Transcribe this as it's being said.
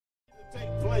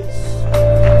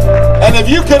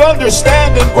you can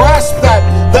understand and grasp that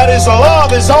His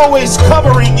love is always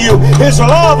covering you, His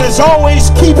love is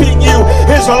always keeping you,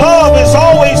 His love is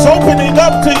always opening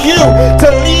up to you to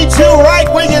lead you right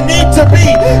where you need to be.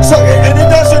 So, and it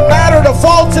doesn't matter the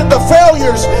faults and the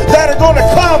failures that are going to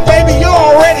come, baby, you're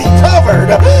already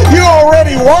covered. You're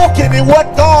already walking in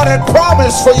what God had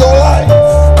promised for your life.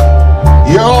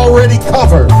 You're already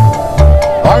covered.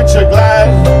 Aren't you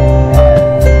glad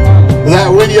that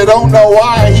when you don't know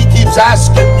why, He keeps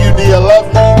asking you, do you love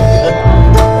me?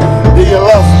 Do you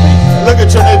love me? Look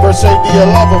at your neighbor and say, do you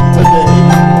love Him today?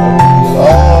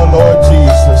 Oh, Lord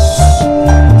Jesus.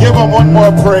 Give Him one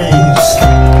more praise.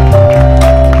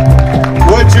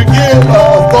 Would you give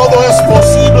Todo es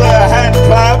Posible a hand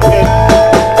clap? And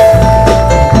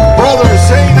Brother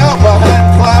Xane up a hand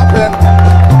clap. And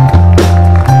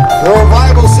the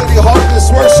Revival City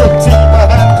Harvest Worship Team a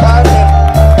hand clap.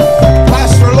 And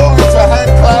Pastor Lawrence a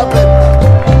hand clap. And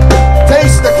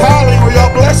Taste the Cali, were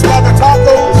y'all blessed by the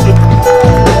tacos?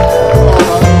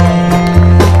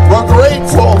 We're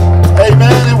grateful,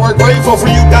 amen, and we're grateful for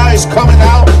you guys coming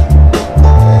out.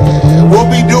 We'll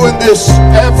be doing this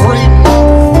every month.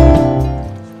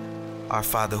 Our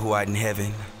Father who art in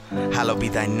heaven, hallowed be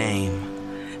thy name.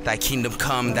 Thy kingdom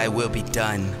come, thy will be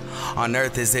done, on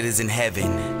earth as it is in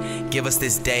heaven. Give us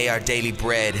this day our daily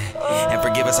bread, and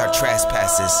forgive us our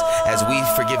trespasses, as we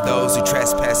forgive those who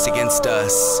trespass against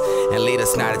us. And lead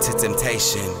us not into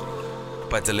temptation,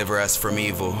 but deliver us from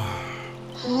evil.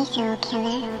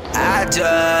 I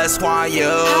just want you,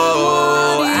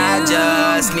 I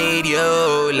just need you,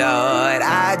 Lord.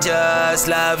 I just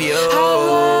love you,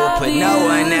 put no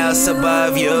one else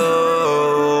above you.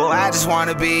 I just want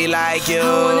to be like you,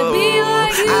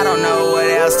 I don't know what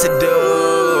else to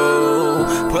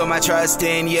do. Put my trust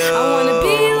in you,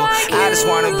 I just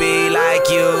want to be like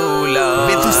you, Lord.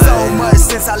 Been through so much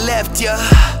since I left you,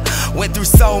 went through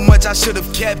so much I should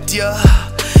have kept you.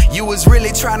 You was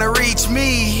really trying to reach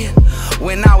me.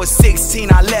 When I was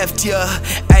 16 I left you.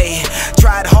 Ayy,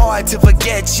 tried hard to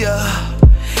forget you.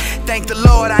 Thank the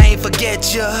Lord I ain't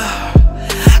forget you.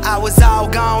 I was all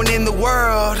gone in the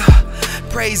world.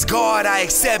 Praise God I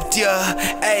accept you.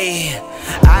 Ayy,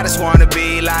 I just wanna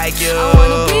be like you.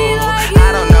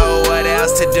 I don't know what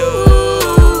else to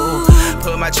do.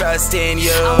 Put my trust in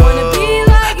you.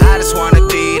 I just wanna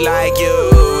be like you,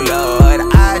 Lord.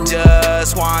 I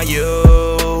just want you.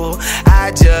 I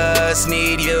just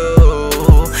need you,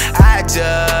 I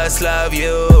just love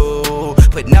you,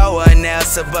 put no one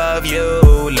else above you,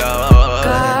 Lord.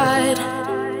 God,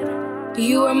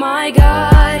 you are my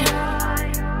God,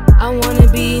 I wanna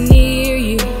be near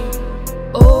you.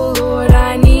 Oh Lord,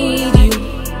 I need you.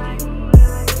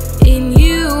 In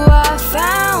you I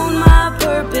found my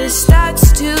purpose,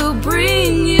 that's to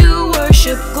bring you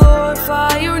worship,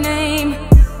 glorify your name.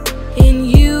 In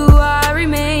you I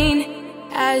remain,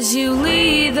 as you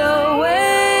lead the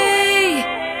way,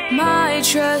 my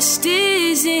trust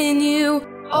is in you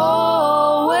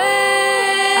always.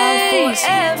 I'll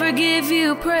forever give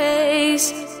you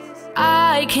praise.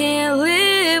 I can't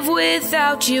live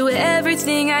without you.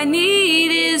 Everything I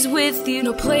need is with you.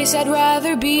 No place I'd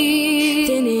rather be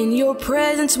than in your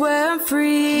presence where I'm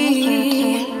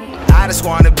free. I just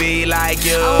wanna be like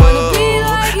you,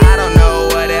 I don't know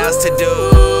what else to do.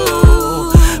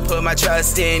 Put my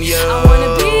trust in you,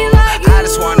 I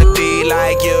just wanna be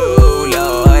like you,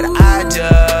 Lord. I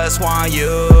just want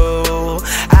you,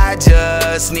 I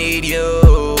just need you,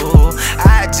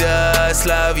 I just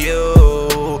love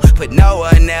you, put no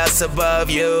one else above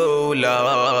you,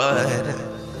 Lord.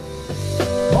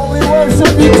 Oh, we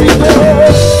worship you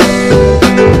today.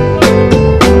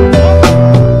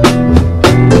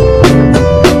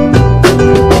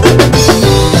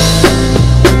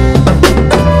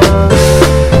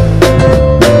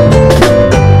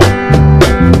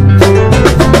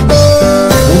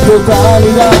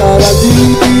 Totalidad a ti,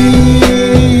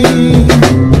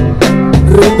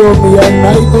 rindo mi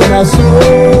alma y corazón,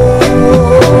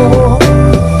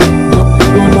 no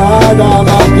tengo nada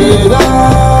más que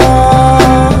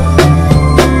dar,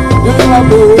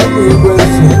 llévame mi buen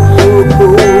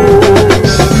Señor.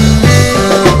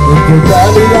 En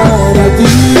totalidad a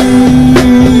ti,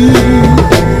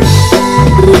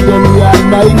 rindo mi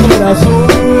alma y corazón,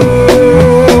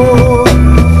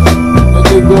 no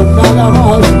tengo nada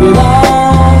más que dar.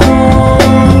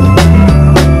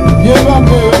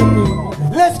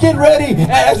 Let's get ready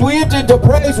as we enter into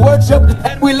prayer. praise worship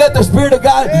and we let the Spirit of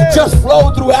God just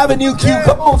flow through Avenue Q.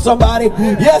 Come on, somebody.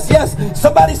 Yes, yes.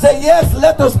 Somebody say yes.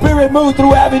 Let the Spirit move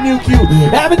through Avenue Q.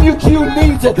 Avenue Q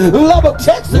needs it. Lubbock,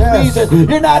 Texas needs it.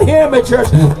 You're not hearing me,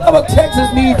 church. Lubbock,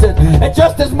 Texas needs it. And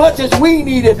just as much as we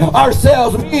need it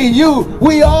ourselves, me, you,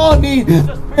 we all need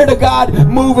the Spirit of God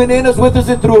moving in us, with us,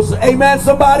 and through us. Amen,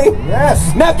 somebody?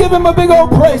 Yes. Now give him a big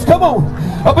old praise. Come on.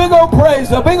 A big old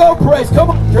praise. A big old praise.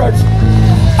 Come on, church.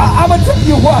 I'm going to tell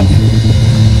you what.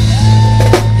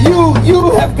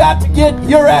 You have got to get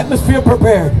your atmosphere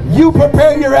prepared. You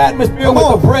prepare your atmosphere with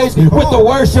the praise, with the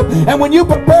worship. And when you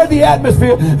prepare the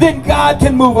atmosphere, then God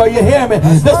can move. Are you hearing me?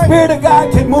 The Spirit of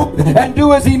God can move and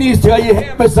do as he needs to. Are you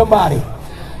hearing me, somebody?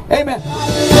 Amen.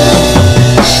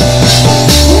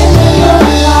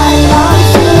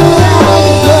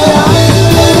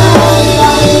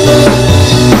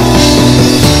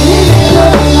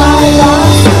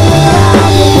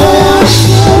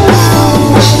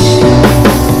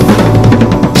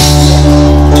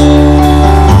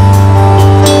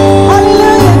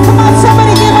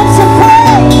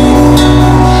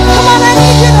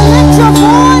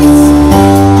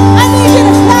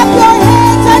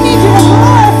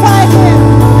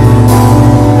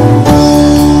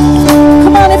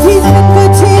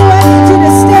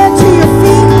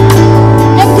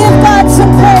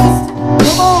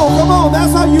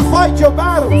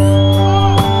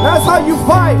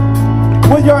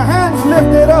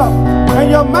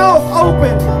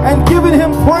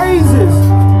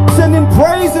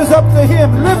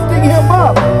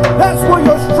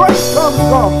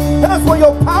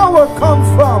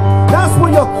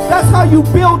 You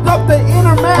build up the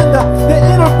inner man, the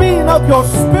inner being of your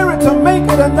spirit to make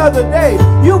it another day.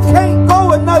 You can't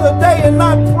go another day and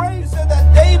not praise. So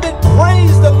that David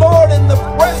praised the Lord in the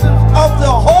presence of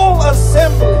the whole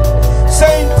assembly,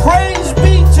 saying, "Praise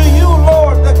be to you,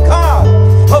 Lord, the God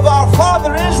of our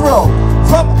father Israel,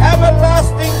 from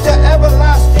everlasting to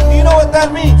everlasting." Do you know what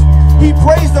that means? He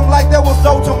praised him like there was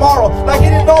no tomorrow, like he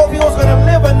didn't know if he was going to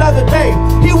live another day.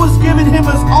 He was giving him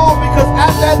his all, because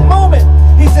at that moment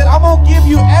he said, "I'm going to give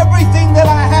you everything that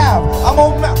I have. I'm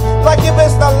going to, like if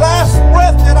it's the last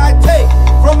breath that I take,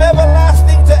 from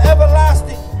everlasting to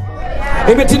everlasting."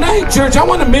 Amen. Tonight, church, I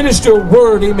want to minister a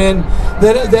word, amen,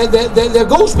 that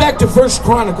goes back to 1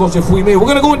 Chronicles, if we may. We're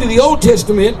going to go into the Old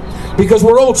Testament because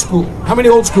we're old school. How many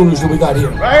old schoolers do we got here?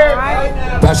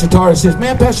 Right. Pastor Tara says,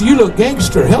 "Man, Pastor, you look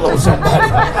gangster." Hello,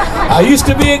 somebody. I used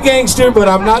to be a gangster, but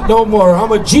I'm not no more.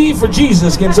 I'm a G for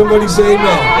Jesus. Can somebody say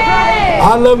amen?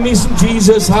 I love me some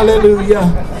Jesus. Hallelujah.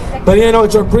 But you know,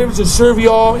 it's our privilege to serve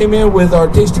y'all, amen, with our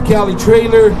Taste of Cali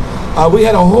trailer. We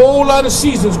had a whole lot of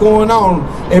seasons going on,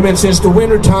 amen, since the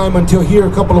winter time until here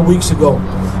a couple of weeks ago.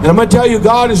 And I'm going to tell you,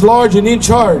 God is large and in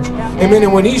charge. Amen.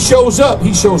 And when he shows up,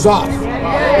 he shows off.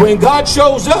 When God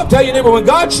shows up, tell your neighbor, when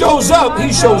God shows up,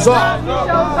 he shows off.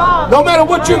 No matter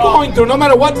what you're going through, no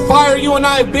matter what fire you and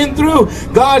I have been through,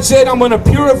 God said, "I'm going to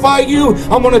purify you.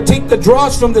 I'm going to take the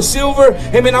dross from the silver.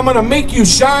 Amen. I'm going to make you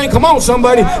shine." Come on,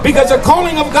 somebody. Because the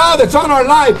calling of God that's on our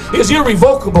life is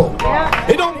irrevocable.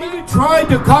 It don't really try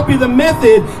to copy the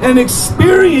method and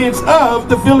experience of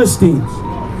the Philistines.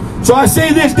 So I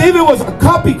say this, David was a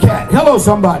copycat. Hello,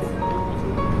 somebody.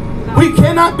 We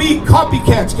cannot be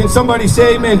copycats. Can somebody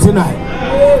say amen tonight?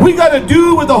 We got to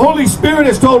do what the Holy Spirit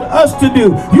has told us to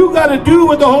do. You got to do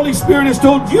what the Holy Spirit has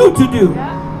told you to do.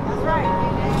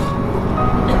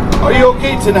 Are you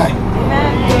okay tonight?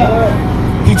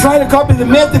 He tried to copy the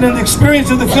method and the experience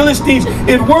of the Philistines.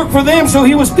 It worked for them, so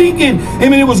he was thinking,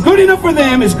 amen, it was good enough for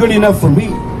them, it's good enough for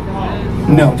me.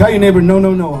 No. Tell your neighbor, no,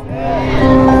 no, no.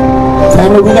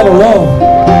 Family, we got to love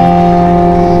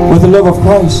with the love of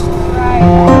Christ.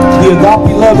 The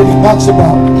agape love that he talks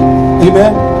about.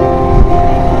 Amen.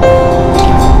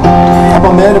 I'm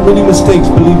a man of many mistakes,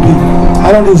 believe me.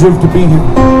 I don't deserve to be here.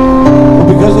 But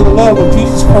because of the love of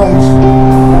Jesus Christ,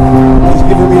 he's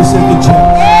given me a second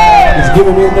chance. He's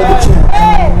given me another chance.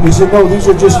 He said, "No, these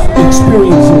are just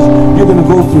experiences you're going to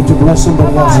go through to bless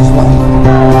somebody else's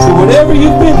life." So whatever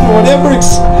you've been through, whatever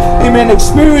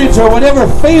experience or whatever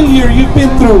failure you've been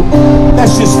through,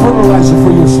 that's just fertilizer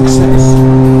for your success.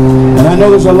 And I know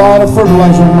there's a lot of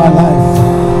fertilizer in my life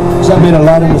because I've made a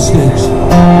lot of mistakes.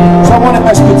 So I want to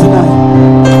ask you tonight,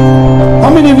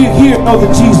 how many of you here know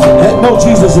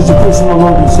Jesus as your personal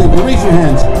Lord and Savior? Raise your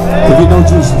hands if you know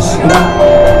Jesus.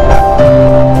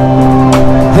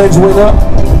 Hands went up.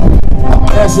 I'm going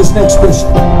to ask this next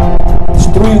question. There's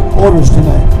 3 orders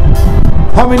tonight.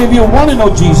 How many of you want to know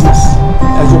Jesus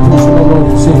as your personal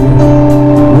Lord and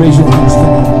Savior? Raise your hands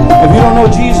tonight. If you don't know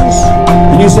Jesus,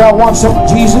 and you say, I want some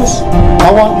Jesus,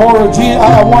 I want more of Jesus,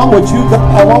 I want what you got,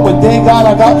 I want what they got,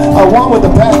 I want what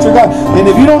the pastor got. And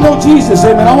if you don't know Jesus,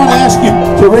 amen, I want to ask you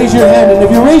to raise your hand. And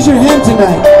if you raise your hand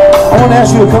tonight, I want to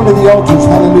ask you to come to the altars.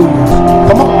 Hallelujah.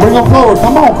 Come on, bring them forward.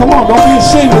 Come on, come on. Don't be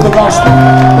ashamed of the gospel.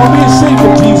 Don't be ashamed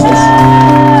of Jesus.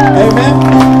 Amen.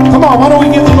 Come on, why don't we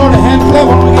give the Lord a hand clap?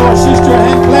 Why don't we give our sister a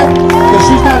hand clap? Because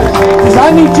she's not, because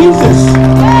I need Jesus.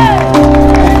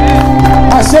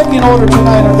 My second order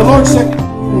tonight, or the Lord's second.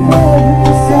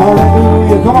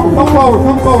 Hallelujah. Come on, come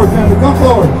forward, family. Come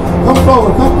forward. Come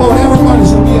forward, come forward. Everybody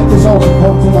should be at this altar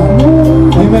tonight.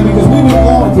 Amen. Because we've been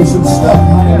going through some stuff.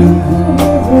 Hallelujah.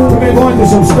 We've been going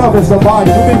through some stuff as the body.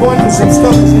 We've been going through some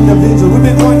stuff as individuals. We've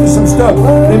been going through some stuff.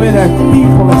 Amen. As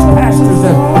people, as pastors.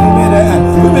 Amen.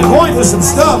 We've been going through some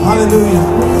stuff. Hallelujah.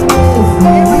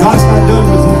 God's not done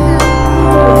with you.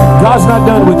 God's not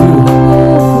done with you.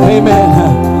 Amen.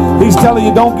 He's telling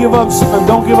you, don't give up, son.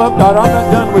 Don't give up, daughter. I'm not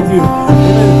done with you.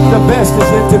 Amen. The best is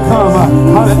yet to come.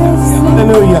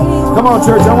 Hallelujah. Come on,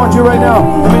 church. I want you right now,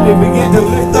 to begin to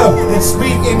lift up and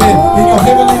speak, amen, in your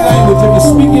heavenly language. And to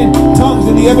speak in tongues,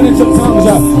 in the evidence of tongues.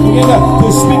 Begin to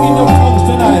speak in your tongues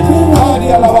tonight.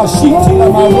 Hallelujah.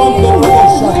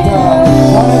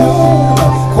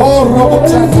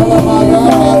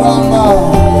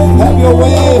 Have your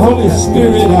way, Holy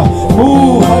Spirit.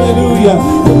 Move.